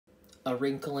A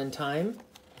Wrinkle in Time,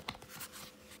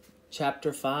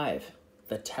 Chapter 5,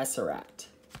 The Tesseract.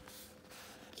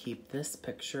 Keep this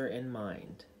picture in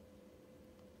mind.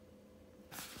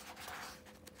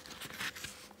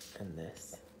 And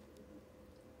this.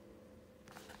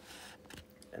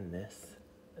 And this.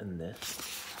 And this.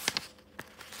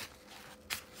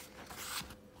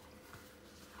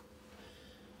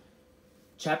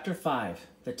 Chapter 5,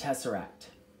 The Tesseract.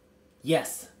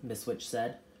 Yes, Miss Witch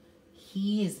said.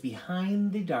 He is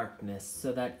behind the darkness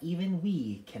so that even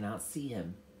we cannot see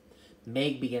him.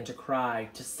 Meg began to cry,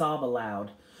 to sob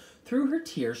aloud. Through her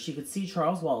tears, she could see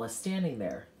Charles Wallace standing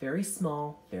there, very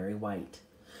small, very white.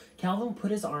 Calvin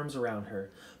put his arms around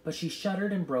her, but she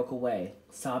shuddered and broke away,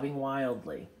 sobbing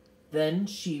wildly. Then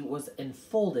she was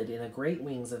enfolded in the great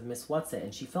wings of Miss Whatsit,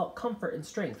 and she felt comfort and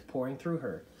strength pouring through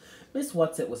her. Miss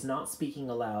Whatsit was not speaking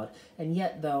aloud, and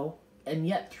yet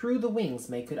through the wings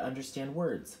Meg could understand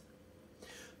words.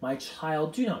 My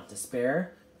child, do not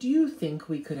despair. Do you think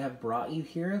we could have brought you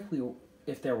here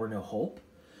if there were no hope?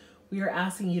 We are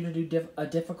asking you to do a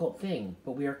difficult thing,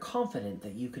 but we are confident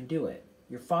that you can do it.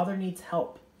 Your father needs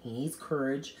help. He needs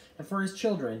courage, and for his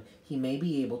children, he may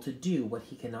be able to do what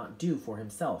he cannot do for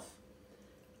himself.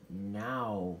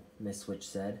 Now, Miss Witch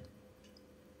said,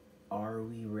 are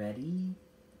we ready?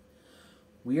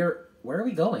 Where are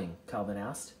we going? Calvin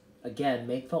asked. Again,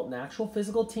 Meg felt an actual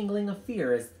physical tingling of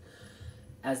fear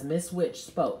as Miss Witch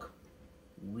spoke.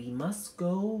 We must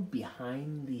go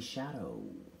behind the shadow.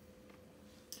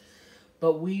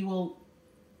 But we will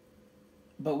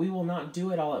not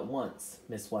do it all at once,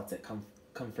 Miss Whatsit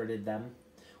comforted them.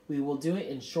 We will do it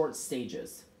in short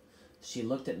stages. She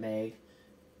looked at Meg.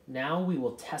 Now we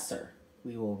will tesser.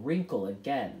 We will wrinkle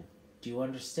again. Do you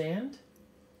understand?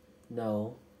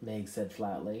 No, Meg said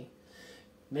flatly.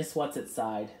 Miss Whatsit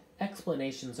sighed.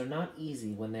 Explanations are not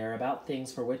easy when they are about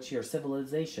things for which your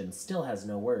civilization still has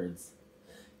no words.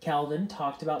 Calvin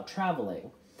talked about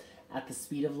traveling at the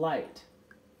speed of light.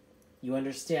 You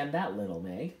understand that little,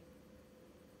 Meg?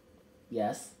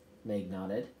 Yes, Meg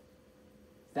nodded.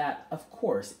 That, of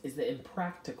course, is the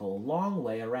impractical, long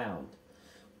way around.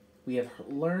 We have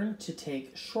learned to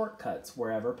take shortcuts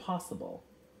wherever possible.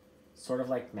 Sort of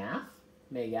like math?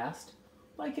 Meg asked.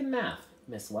 Like in math.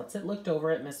 Miss Whatsit looked over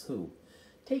at Miss Who.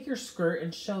 Take your skirt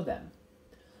and show them.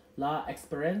 La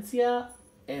experiencia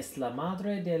es la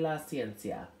madre de la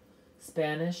ciencia.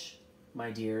 Spanish,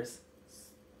 my dears.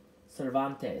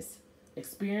 Cervantes.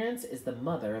 Experience is the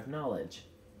mother of knowledge.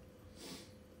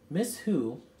 Miss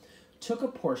Who took a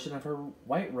portion of her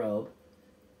white robe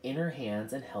in her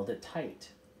hands and held it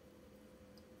tight.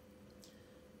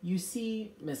 You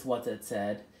see, Miss Whatsit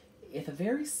said, if a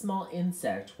very small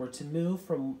insect were to move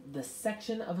from the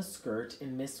section of a skirt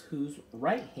in Miss Who's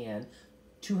right hand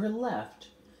to her left,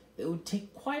 it would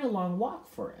take quite a long walk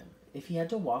for him if he had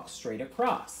to walk straight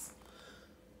across.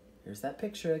 Here's that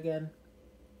picture again.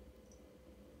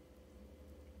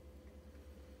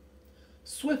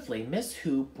 Swiftly, Miss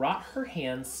Who brought her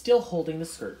hands still holding the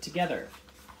skirt together.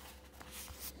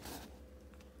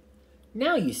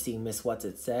 Now you see, Miss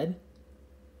Whatsit said.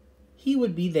 He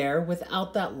would be there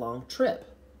without that long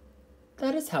trip.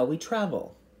 That is how we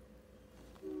travel.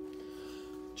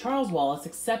 Charles Wallace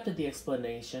accepted the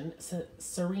explanation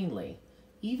serenely.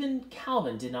 Even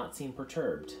Calvin did not seem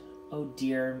perturbed. Oh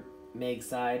dear, Meg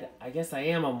sighed. I guess I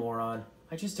am a moron.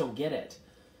 I just don't get it.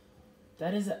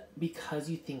 That is because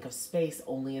you think of space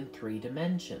only in 3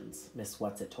 dimensions, Miss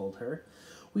Whatsit told her.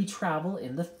 We travel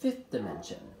in the 5th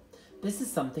dimension. This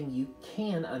is something you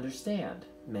can understand,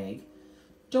 Meg.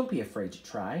 Don't be afraid to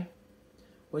try.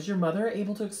 Was your mother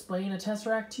able to explain a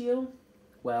tesseract to you?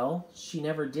 Well, she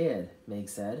never did, Meg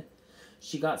said.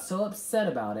 She got so upset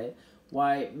about it.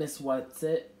 Why, Miss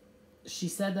Whatsit, she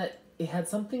said that it had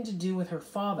something to do with her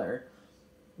father.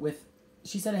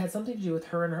 She said it had something to do with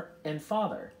her and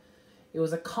father. It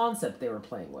was a concept they were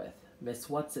playing with. Miss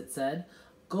Whatsit said,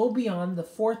 go beyond the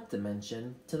 4th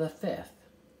dimension to the 5th.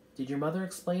 Did your mother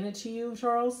explain it to you,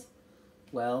 Charles?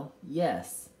 Well,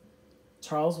 yes.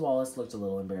 Charles Wallace looked a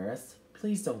little embarrassed.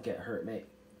 Please don't get hurt, Meg.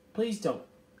 Please don't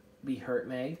be hurt,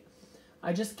 Meg.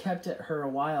 I just kept it her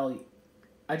while you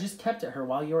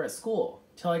were at school,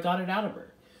 till I got it out of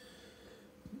her.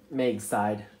 Meg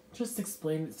sighed. Just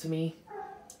explain it to me.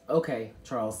 Okay,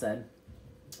 Charles said.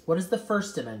 What is the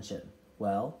 1st dimension?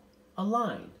 Well, a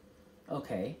line.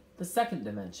 Okay, the 2nd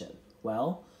dimension.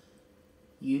 Well,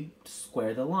 you'd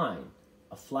square the line.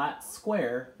 A flat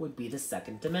square would be the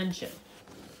 2nd dimension.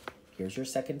 Here's your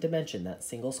 2nd dimension, that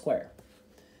single square.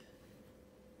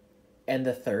 And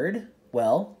the 3rd?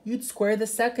 Well, you'd square the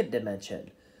 2nd dimension.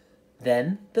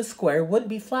 Then the square wouldn't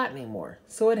be flat anymore,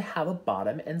 so it'd have a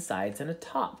bottom and sides and a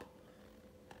top.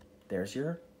 There's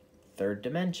your third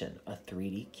dimension, a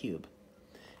 3D cube.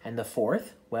 And the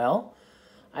fourth, well,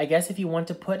 I guess if you want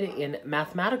to put it in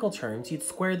mathematical terms, you'd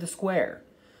square the square.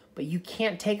 But you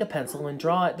can't take a pencil and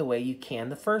draw it the way you can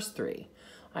the first three.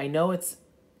 I know it's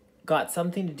got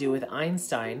something to do with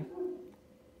Einstein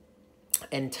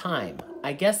and time.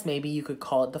 I guess maybe you could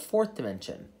call it the fourth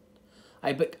dimension.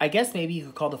 I guess maybe you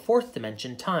could call the fourth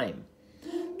dimension time.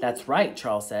 That's right,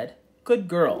 Charles said. Good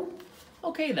girl.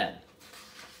 Okay then.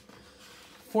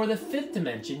 For the fifth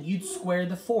dimension, you'd square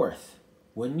the fourth,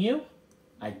 wouldn't you?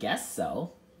 I guess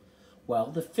so. Well,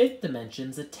 the fifth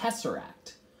dimension's a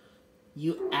tesseract.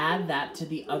 You add that to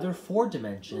the other 4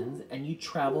 dimensions and you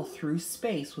travel through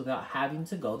space without having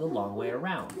to go the long way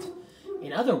around.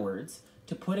 In other words,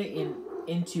 to put it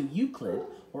into Euclid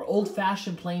or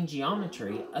old-fashioned plane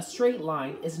geometry, a straight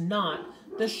line is not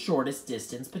the shortest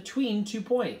distance between 2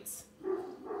 points.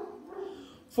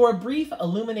 For a brief,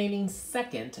 illuminating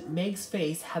second, Meg's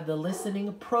face had the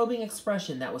listening, probing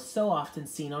expression that was so often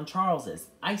seen on Charles's.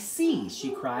 I see,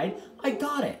 she cried. I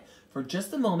got it. For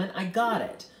just a moment, I got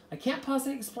it. I can't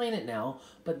possibly explain it now,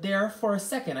 but there, for a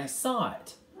second, I saw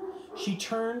it. She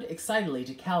turned excitedly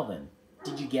to Calvin.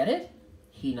 Did you get it?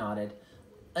 He nodded.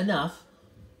 Enough.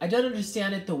 I don't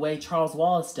understand it the way Charles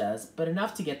Wallace does, but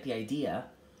enough to get the idea.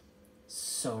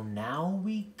 So now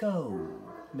we go,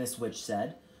 Miss Witch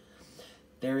said.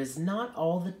 There is not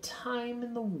all the time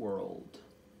in the world.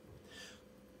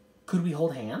 Could we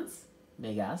hold hands?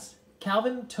 Meg asked.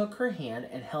 Calvin took her hand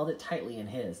and held it tightly in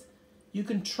his. You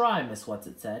can try, Miss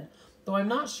Whatsit said, though I'm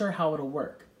not sure how it'll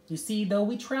work. You see, though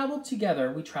we travel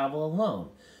together, we travel alone.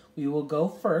 We will go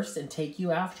first and take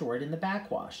you afterward in the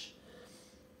backwash.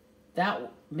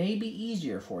 That may be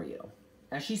easier for you.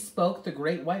 As she spoke, the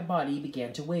great white body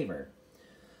began to waver,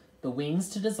 the wings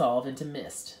to dissolve into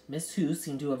mist. Miss Who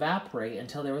seemed to evaporate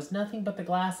until there was nothing but the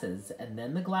glasses, and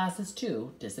then the glasses,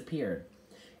 too, disappeared.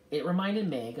 It reminded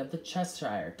Meg of the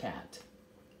Cheshire cat.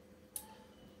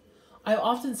 I've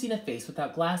often seen a face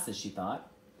without glasses, she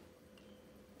thought.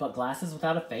 But glasses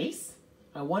without a face?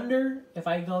 I wonder if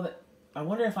I go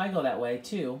that way,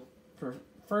 too. For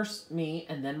first me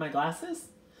and then my glasses?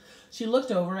 She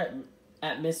looked over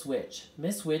at Miss Witch.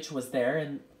 Miss Witch was there,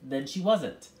 and then she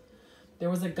wasn't. There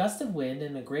was a gust of wind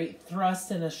and a great thrust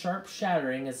and a sharp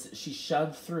shattering as she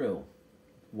shoved through.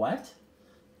 What?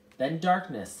 Then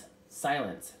darkness,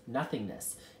 silence,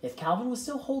 nothingness. If Calvin was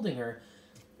still holding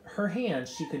her hand,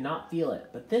 she could not feel it,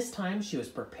 but this time she was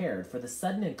prepared for the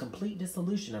sudden and complete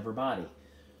dissolution of her body.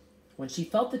 When she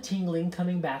felt the tingling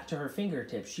coming back to her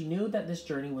fingertips, she knew that this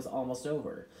journey was almost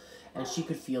over, and she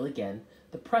could feel again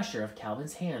the pressure of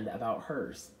Calvin's hand about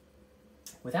hers.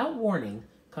 Without warning,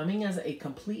 coming as a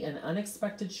complete and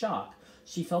unexpected shock,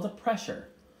 she felt a pressure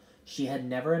she had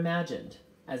never imagined,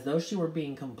 as though she were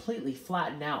being completely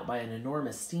flattened out by an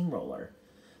enormous steamroller.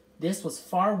 This was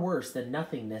far worse than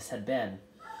nothingness had been.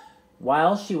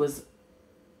 While she was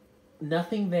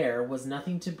nothing, there was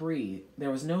nothing to breathe.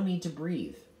 There was no need to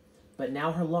breathe. But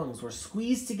now her lungs were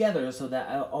squeezed together so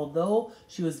that although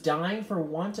she was dying for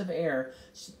want of air,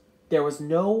 there was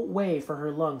no way for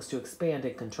her lungs to expand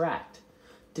and contract.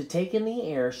 To take in the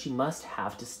air, she must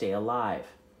have to stay alive.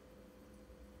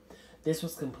 This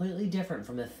was completely different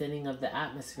from the thinning of the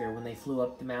atmosphere when they flew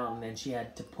up the mountain and she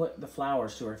had to put the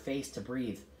flowers to her face to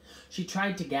breathe. She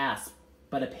tried to gasp,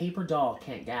 but a paper doll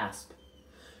can't gasp.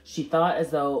 She thought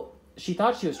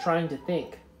she was trying to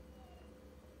think,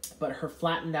 but her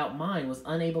flattened out mind was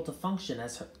unable to function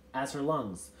as her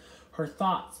lungs. Her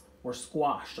thoughts were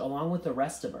squashed along with the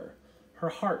rest of her. Her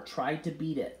heart tried to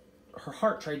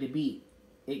beat.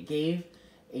 It gave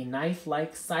a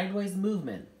knife-like sideways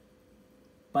movement,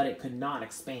 but it could not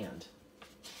expand.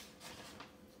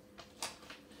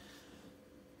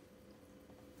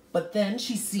 But then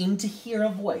she seemed to hear a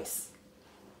voice.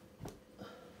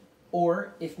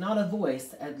 Or, if not a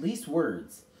voice, at least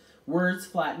words. Words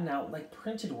flattened out like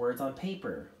printed words on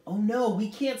paper. Oh no, we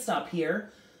can't stop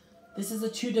here. This is a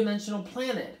 2-dimensional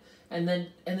planet, and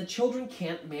the children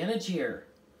can't manage here.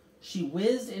 She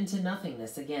whizzed into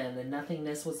nothingness again, and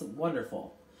nothingness was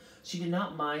wonderful. She did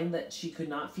not mind that she could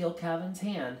not feel Calvin's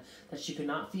hand, that she could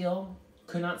not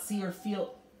see or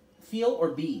feel or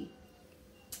be.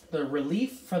 The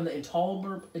relief from the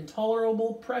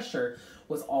intolerable pressure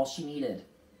was all she needed.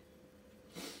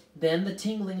 Then the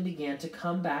tingling began to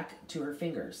come back to her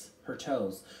fingers, her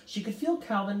toes. She could feel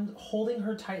Calvin holding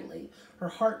her tightly. Her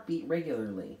heart beat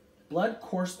regularly. Blood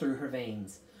coursed through her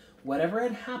veins. Whatever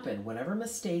had happened, whatever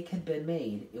mistake had been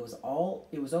made, it was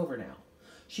over now.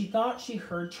 She thought she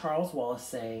heard Charles Wallace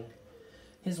saying,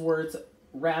 his words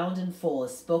round and full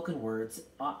as spoken words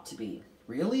ought to be.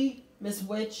 Really, Miss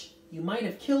Witch? You might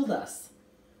have killed us.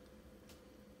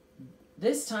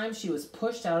 This time she was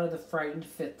pushed out of the frightened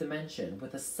fifth dimension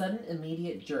with a sudden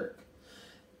immediate jerk.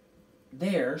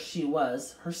 There she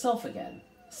was, herself again,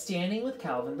 standing with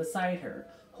Calvin beside her,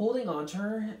 holding onto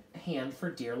her hand for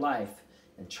dear life,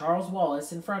 and Charles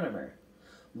Wallace in front of her.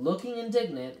 Looking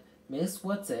indignant, Miss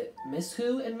Whatsit, Miss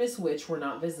Who, and Miss Witch were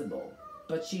not visible,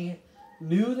 but she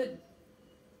knew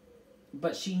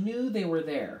they were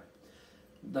there.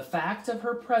 The fact of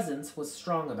her presence was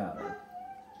strong about her.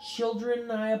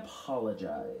 "Children, I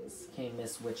apologize," came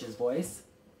Miss Witch's voice.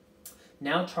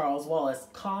 "Now, Charles Wallace,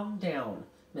 calm down,"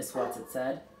 Miss Whatsit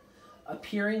said,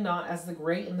 appearing not as the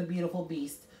great and the beautiful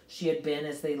beast she had been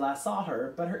as they last saw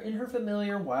her, but in her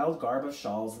familiar wild garb of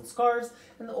shawls and scarves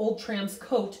and the old tramp's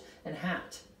coat and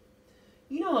hat.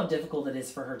 "You know how difficult it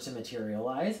is for her to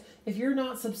materialize. If you're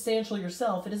not substantial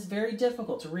yourself, it is very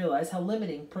difficult to realize how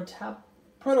limiting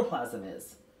protoplasm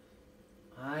is."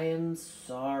 "I am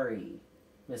sorry,"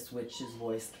 Miss Witch's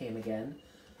voice came again,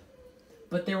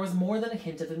 but there was more than a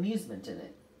hint of amusement in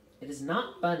it. "It is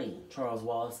not funny," Charles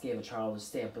Wallace gave a childish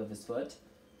stamp of his foot.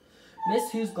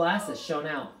 Miss Who's glasses shone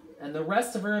out, and the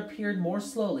rest of her appeared more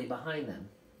slowly behind them.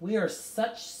 "We are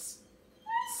such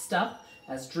stuff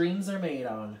as dreams are made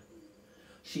on."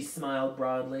 She smiled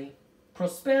broadly.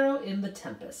 "Prospero in the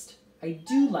Tempest. I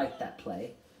do like that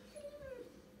play."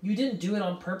 "You didn't do it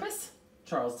on purpose?"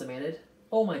 Charles demanded.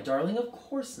 "Oh, my darling, of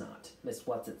course not," Miss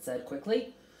Whatsit said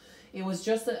quickly. "It was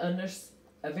just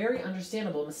a very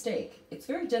understandable mistake. It's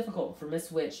very difficult for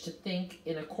Miss Witch to think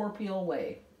in a corporeal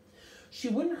way. She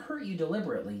wouldn't hurt you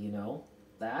deliberately, you know,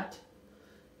 that.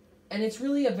 And it's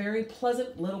really a very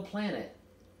pleasant little planet,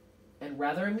 and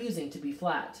rather amusing to be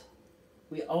flat.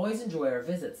 We always enjoy our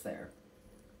visits there."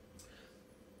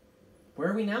 "Where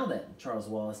are we now, then?" Charles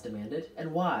Wallace demanded.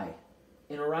 "And why?"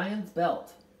 "In Orion's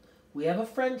belt. We have a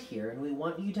friend here, and we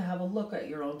want you to have a look at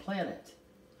your own planet."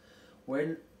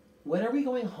 When are we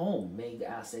going home?" Meg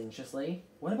asked anxiously.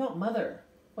 "What about Mother?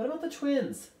 What about the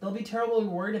twins? They'll be terribly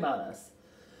worried about us.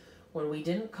 When we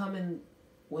didn't come in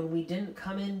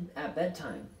at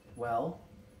bedtime. Well,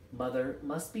 Mother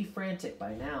must be frantic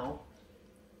by now.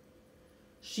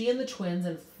 She and the twins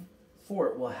and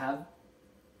Fort will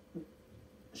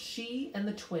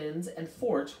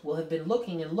have been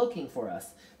looking and looking for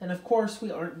us, and of course we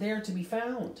aren't there to be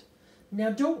found. Now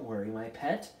don't worry, my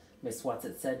pet," Miss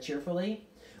Whatsit said cheerfully.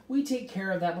 "We take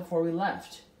care of that before we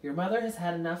left. Your mother has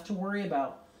had enough to worry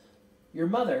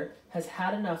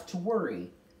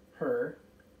her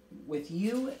with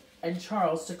you and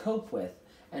Charles to cope with,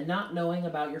 and not knowing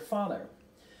about your father,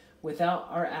 without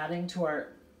our adding to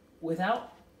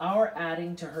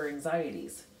her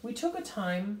anxieties. We took a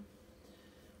time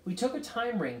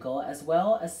wrinkle as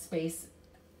well as a space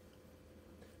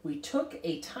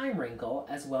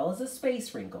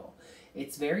wrinkle.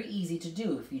 It's very easy to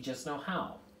do if you just know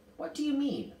how." "What do you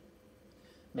mean?"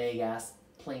 Meg asked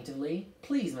plaintively.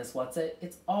 "Please, Miss Whatsit,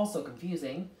 it's all so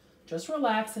confusing. Just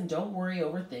relax and don't worry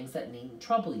over things that needn't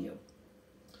trouble you,"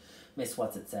 Miss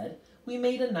Whatsit said. "We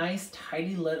made a nice,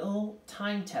 tidy little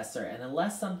time tester, and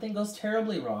unless something goes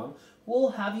terribly wrong, we'll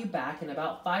have you back in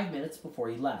about 5 minutes before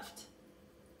you left.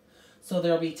 So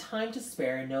there'll be time to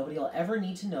spare, and nobody'll ever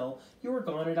need to know you were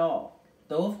gone at all.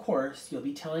 Though, of course, you'll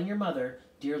be telling your mother,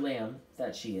 dear lamb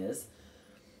that she is,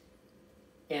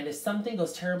 and if something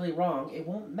goes terribly wrong, it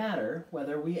won't matter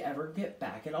whether we ever get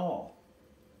back at all."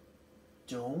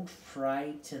 "Don't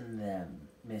frighten them,"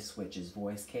 Miss Witch's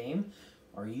voice came.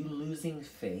 "Are you losing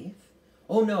faith?"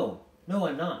 "Oh, no,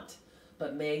 I'm not."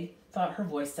 But Meg thought her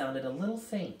voice sounded a little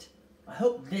faint. "I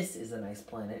hope this is a nice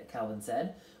planet," Calvin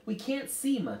said. "We can't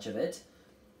see much of it.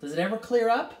 Does it ever clear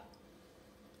up?"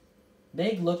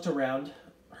 Meg looked around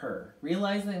her,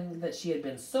 realizing that she had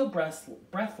been so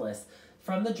breathless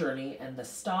from the journey and the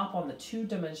stop on the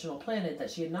two-dimensional planet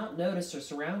that she had not noticed her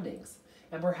surroundings.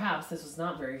 And perhaps this was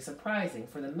not very surprising,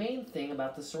 for the main thing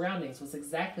about the surroundings was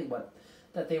exactly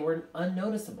that they were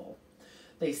unnoticeable.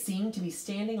 They seemed to be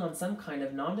standing on some kind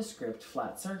of nondescript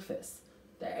flat surface.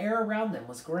 The air around them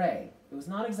was gray. It was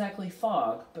not exactly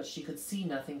fog, but she could see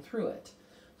nothing through it.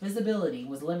 Visibility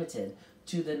was limited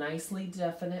to the nicely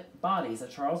definite bodies of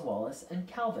Charles Wallace and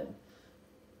Calvin,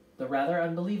 the rather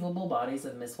unbelievable bodies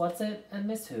of Miss Whatsit and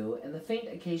Miss Who, and the faint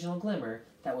occasional glimmer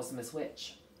that was Miss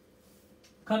Witch.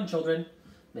 "Come, children,"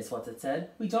 Miss Whatsit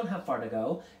said. "We don't have far to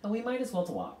go, and we might as well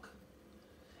to walk.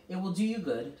 It will do you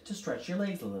good to stretch your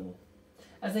legs a little."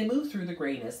 As they moved through the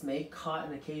grayness, Meg caught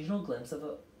an occasional glimpse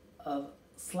of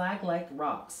slag-like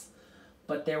rocks,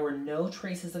 but there were no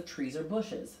traces of trees or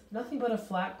bushes, nothing but a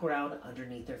flat ground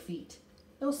underneath their feet.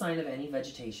 No sign of any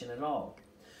vegetation at all.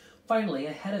 Finally,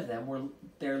 ahead of them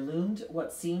there loomed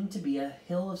what seemed to be a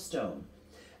hill of stone.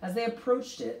 As they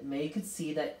approached it, May could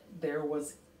see that there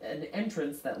was an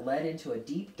entrance that led into a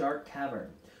deep, dark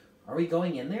cavern. "Are we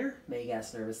going in there?" Meg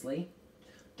asked nervously.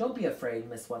 "Don't be afraid,"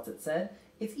 Miss Whatsit said.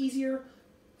 "It's easier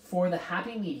for the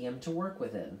happy medium to work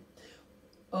within.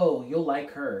 Oh, you'll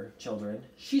like her, children.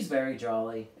 She's very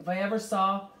jolly. If I ever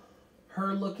saw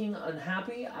her looking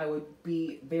unhappy, I would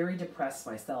be very depressed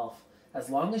myself. As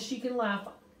long as she can laugh,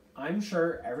 I'm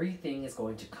sure everything is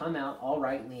going to come out all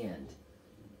right in the end."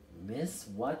 "Miss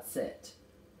Whatsit,"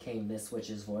 came Miss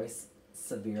Witch's voice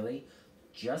severely,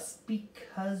 "just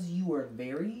because you are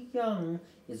very young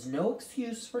is no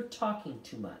excuse for talking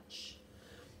too much."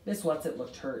 Miss Whatsit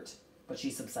looked hurt, but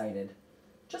she subsided.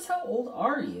 "Just how old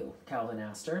are you?" Calvin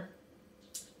asked her.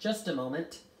 "Just a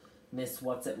moment," Miss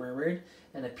Whatsit murmured,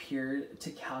 and appeared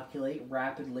to calculate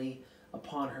rapidly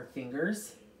upon her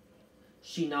fingers.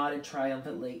 She nodded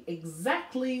triumphantly.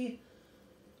 "Exactly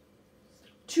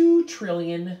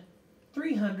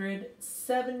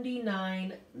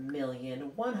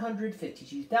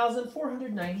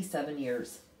 2,379,152,497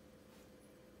 years.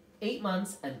 8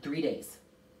 months and 3 days.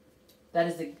 That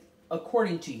is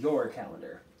according to your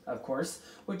calendar, of course,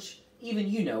 which even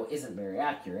you know isn't very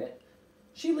accurate."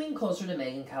 She leaned closer to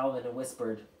Meg and Calvin and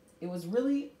whispered, "It was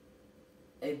really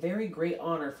a very great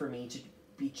honor for me to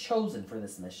be chosen for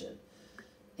this mission.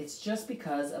 It's just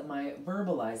because of my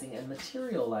verbalizing and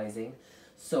materializing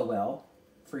so well,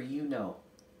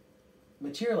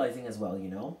 materializing as well, you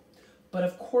know. But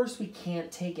of course we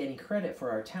can't take any credit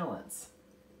for our talents.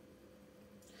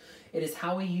 It is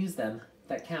how we use them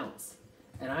that counts.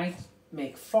 And I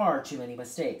make far too many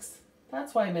mistakes.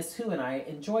 That's why Miss Who and I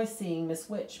enjoy seeing Miss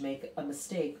Witch make a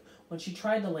mistake when she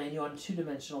tried to land you on a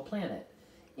two-dimensional planet.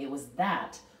 It was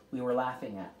that we were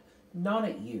laughing at, not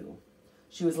at you.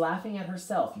 She was laughing at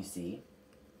herself, you see.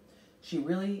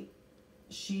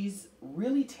 She's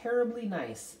really terribly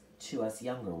nice to us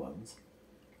younger ones."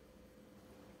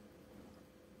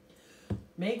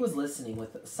 Meg was listening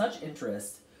with such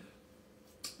interest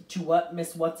to what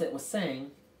Miss Whatsit was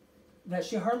saying that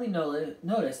she hardly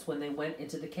noticed when they went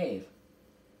into the cave.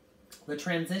 The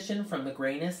transition from the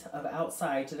grayness of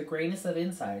outside to the grayness of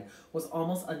inside was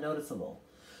almost unnoticeable.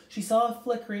 She saw a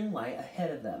flickering light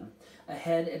ahead of them,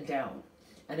 ahead and down,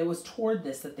 and it was toward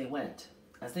this that they went.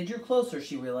 As they drew closer,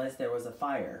 she realized there was a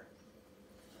fire.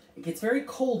 "It gets very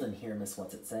cold in here," Miss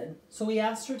Whatsit said, "so we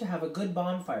asked her to have a good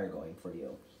bonfire going for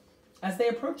you." As they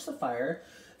approached the fire,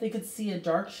 they could see a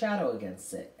dark shadow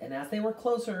against it, and as they went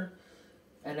closer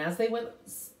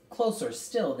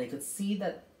still, they could see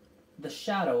that the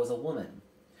shadow was a woman.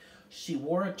 She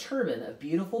wore a turban of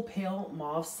beautiful pale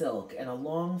mauve silk and a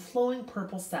long, flowing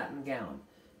purple satin gown.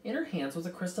 In her hands was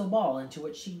a crystal ball into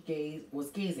which she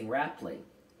was gazing raptly.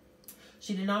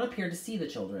 She did not appear to see the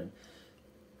children.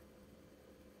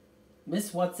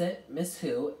 Miss Whatsit, Miss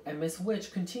Who, and Miss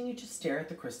Witch continued to stare at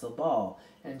the crystal ball,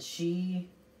 and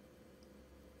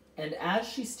as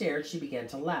she stared, she began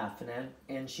to laugh,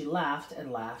 and she laughed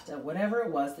and laughed at whatever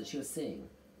it was that she was seeing.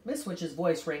 Miss Witch's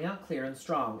voice rang out clear and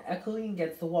strong, echoing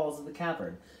against the walls of the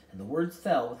cavern, and the words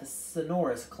fell with a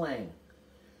sonorous clang.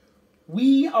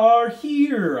 "We are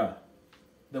here!"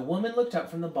 The woman looked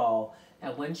up from the ball,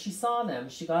 and when she saw them,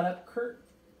 she got up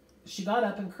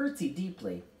and curtsied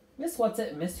deeply. Miss Whatsit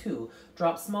and Miss Who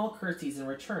dropped small curtsies in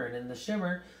return, and the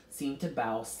shimmer seemed to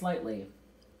bow slightly.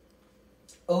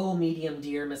 "Oh, medium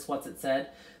dear," Miss Whatsit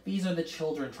said, "these are the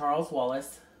children Charles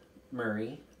Wallace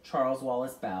Murray." Charles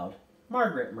Wallace bowed.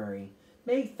 "Margaret Murray."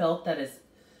 Meg felt that if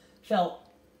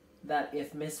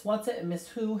Miss Whatsit and Miss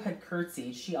Who had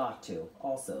curtsied, she ought to,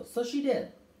 also. So she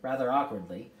did, rather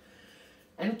awkwardly.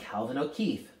 "And Calvin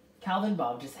O'Keefe." Calvin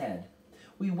bobbed his head.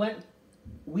 We want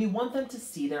them to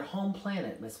see their home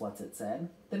planet," Miss Whatsit said.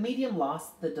 The medium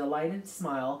lost the delighted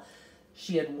smile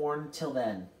she had worn till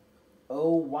then.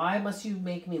 "Oh, why must you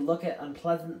make me look at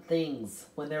unpleasant things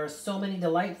when there are so many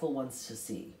delightful ones to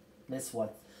see?"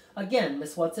 Again,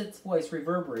 Miss Whatsit's voice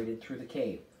reverberated through the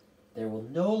cave. "There will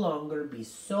no longer be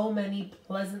so many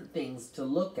pleasant things to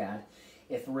look at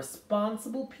if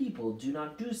responsible people do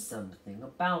not do something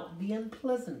about the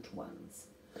unpleasant ones."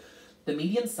 The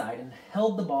medium sighed and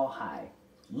held the ball high.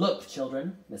 "Look,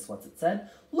 children," Miss Whatsit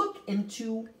said. "Look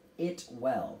into it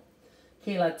well.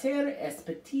 Que la terre est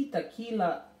petite qui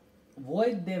la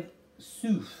voit de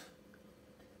souff.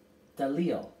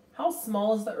 Dalil. How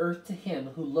small is the earth to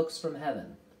him who looks from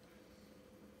heaven."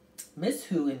 Miss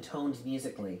Who intoned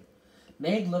musically.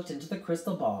 Meg looked into the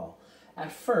crystal ball,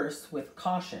 at first with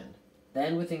caution,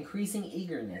 then with increasing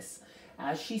eagerness,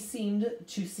 as she seemed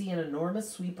to see an enormous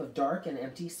sweep of dark and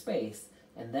empty space,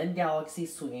 and then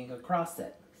galaxies swinging across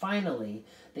it. Finally,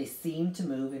 they seemed to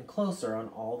move in closer on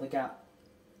all the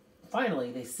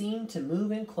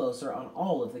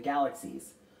of the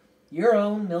galaxies. Your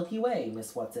own Milky Way,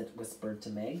 Miss Whatsit whispered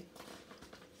to Meg.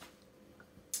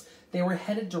 They were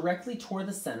headed directly toward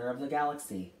the center of the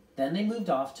galaxy. Then they moved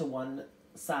off to one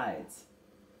sides.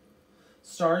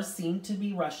 Stars seemed to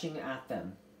be rushing at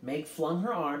them. Meg flung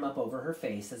her arm up over her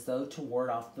face as though to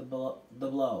ward off the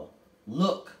blow.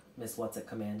 Look, Miss Whatsit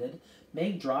commanded.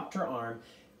 Meg dropped her arm.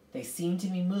 They seemed to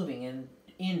be moving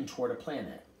in toward a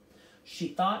planet. She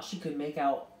thought she could make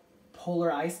out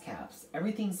polar ice caps.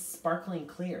 Everything's sparkling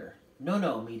clear.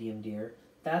 No, medium dear.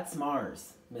 That's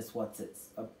Mars, Miss Whatsit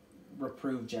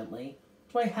reproved gently.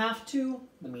 Do I have to?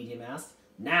 The medium asked.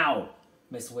 Now,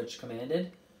 Miss Witch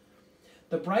commanded.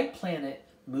 The bright planet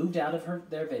moved out of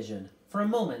their vision. For a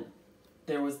moment,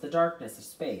 there was the darkness of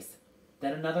space.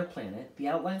 Then another planet. The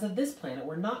outlines of this planet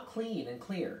were not clean and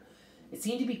clear. It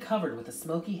seemed to be covered with a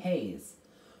smoky haze.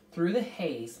 Through the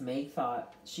haze, Meg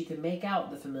thought she could make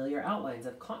out the familiar outlines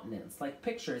of continents, like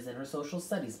pictures in her social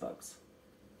studies books.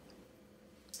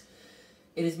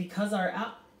 It is because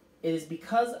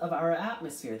of our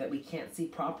atmosphere that we can't see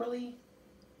properly?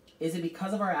 Is it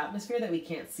because of our atmosphere that we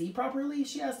can't see properly?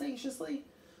 She asked anxiously.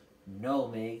 No,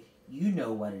 Meg. You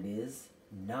know what it is.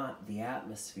 Not the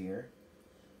atmosphere,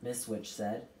 Miss Witch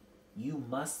said. You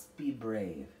must be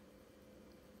brave.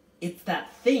 It's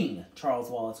that thing, Charles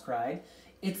Wallace cried.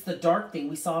 It's the dark thing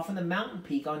we saw from the mountain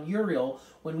peak on Uriel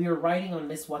when we were riding on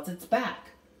Miss Whatsit's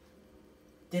back.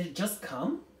 Did it just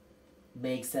come?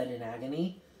 Meg said in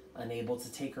agony, unable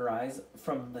to take her eyes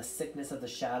from the sickness of the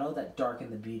shadow that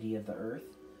darkened the beauty of the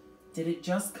earth. Did it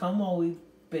just come while we've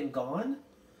been gone?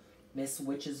 Miss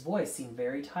Witch's voice seemed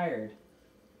very tired.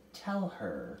 Tell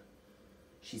her,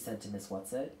 she said to Miss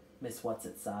Whatsit. Miss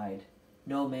Whatsit sighed.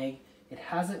 No, Meg, it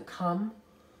hasn't come.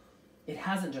 It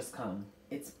hasn't just come.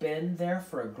 It's been there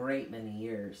for a great many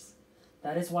years.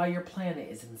 That is why your planet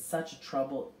is such a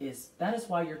troubled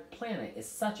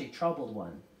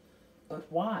one. But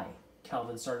why?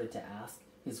 Calvin started to ask,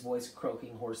 his voice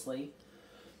croaking hoarsely.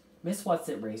 Miss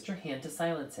Whatsit raised her hand to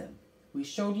silence him. We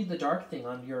showed you the dark thing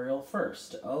on Uriel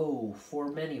first. Oh, for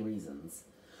many reasons.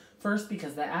 First,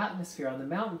 because the atmosphere on the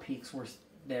mountain peaks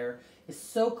there is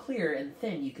so clear and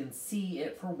thin you can see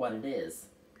it for what it is.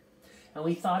 And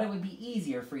we thought it would be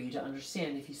easier for you to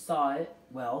understand if you saw it,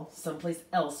 well, someplace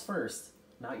else first,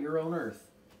 not your own Earth.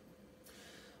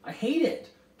 I hate it,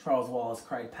 Charles Wallace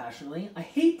cried passionately. I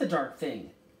hate the dark thing.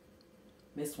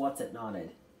 Miss Whatsit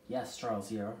nodded. Yes, Charles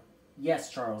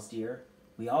dear.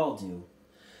 We all do.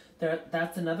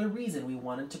 That's another reason we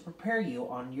wanted to prepare you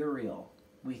on Uriel.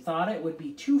 We thought it would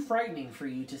be too frightening for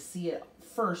you to see it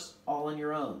first all on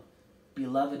your own.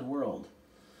 Beloved world.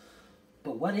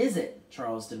 But what is it?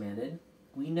 Charles demanded.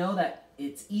 We know that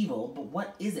it's evil, but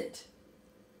what is it?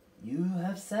 You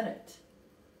have said it.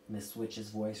 Miss Witch's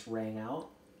voice rang out.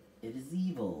 It is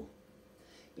evil.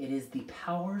 It is the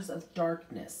powers of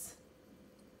darkness.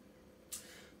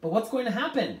 But what's going to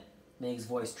happen? Meg's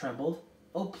voice trembled.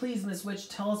 Oh, please, Miss Witch,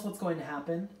 tell us what's going to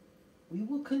happen. We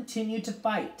will continue to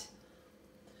fight.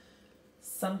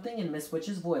 Something in Miss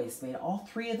Witch's voice made all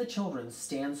three of the children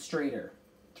stand straighter,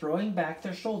 throwing back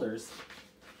their shoulders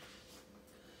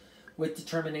with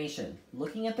determination,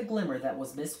 looking at the glimmer that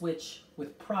was Miss Witch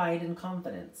with pride and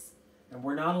confidence. And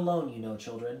we're not alone, you know,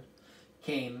 children,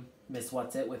 came Miss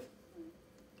Whatsit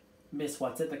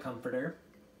the comforter.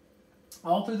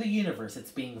 All through the universe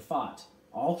it's being fought,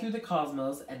 all through the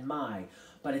cosmos and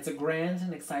but it's a grand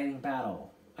and exciting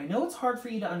battle. I know it's hard for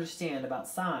you to understand about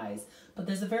size, but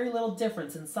there's a very little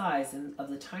difference in size of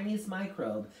the tiniest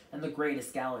microbe and the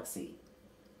greatest galaxy.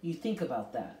 You think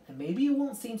about that, and maybe it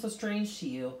won't seem so strange to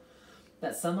you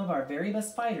that some of our very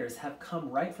best fighters have come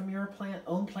right from your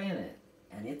own planet.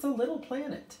 And it's a little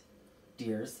planet,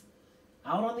 dears,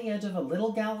 out on the edge of a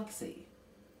little galaxy.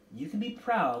 You can be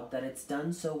proud that it's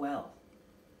done so well.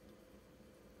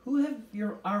 Who have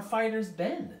our fighters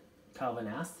been? Calvin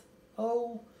asked.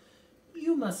 Oh,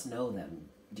 you must know them,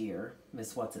 dear,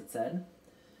 Miss Whatsit said.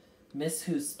 Miss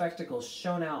whose spectacles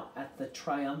shone out at the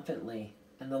triumphantly.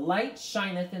 And the light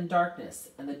shineth in darkness,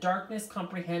 and the darkness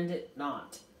comprehend it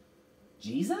not.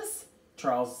 Jesus?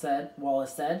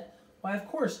 Wallace said. Why, of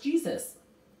course, Jesus.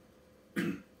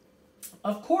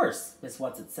 Of course, Miss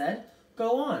Whatsit said.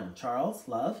 Go on, Charles,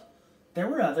 love. There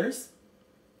were others.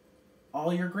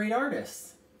 All your great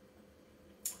artists.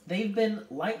 They've been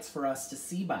lights for us to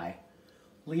see by.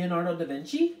 Leonardo da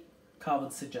Vinci?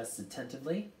 Calvin suggested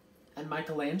tentatively. And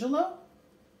Michelangelo?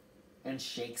 And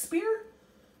Shakespeare?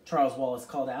 Charles Wallace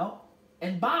called out.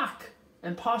 And Bach!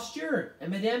 And Pasteur!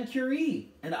 And Madame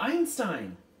Curie! And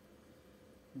Einstein!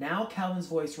 Now Calvin's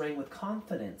voice rang with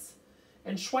confidence.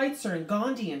 And Schweitzer and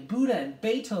Gandhi and Buddha and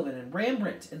Beethoven and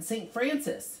Rembrandt and St.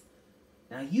 Francis.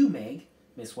 Now you, Meg,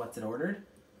 Miss Whatsit ordered.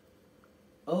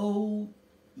 Oh,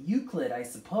 Euclid, I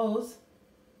suppose.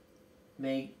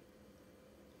 Meg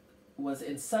was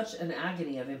in such an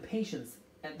agony of impatience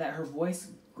that her voice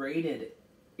grated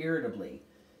irritably.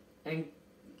 And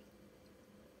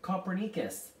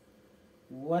Copernicus.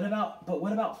 What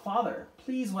about father?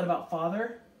 Please, what about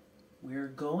father? We're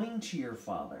going to your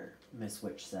father, Miss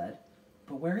Witch said.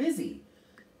 But where is he?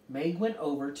 Meg went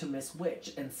over to Miss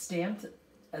Witch and stamped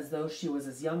as though she was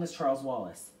as young as Charles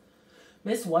Wallace.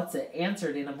 Miss Whatsit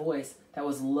answered in a voice that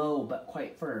was low but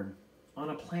quite firm. On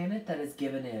a planet that has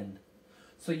given in.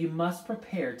 So you must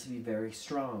prepare to be very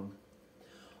strong.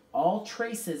 All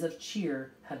traces of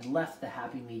cheer had left the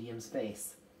happy medium's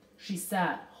face. She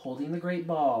sat, holding the great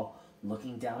ball,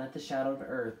 looking down at the shadowed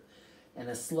earth, and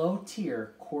a slow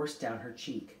tear coursed down her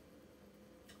cheek.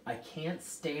 I can't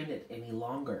stand it any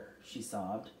longer, she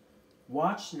sobbed.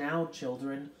 Watch now,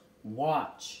 children,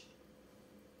 watch.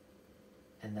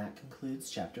 And that concludes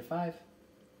chapter 5.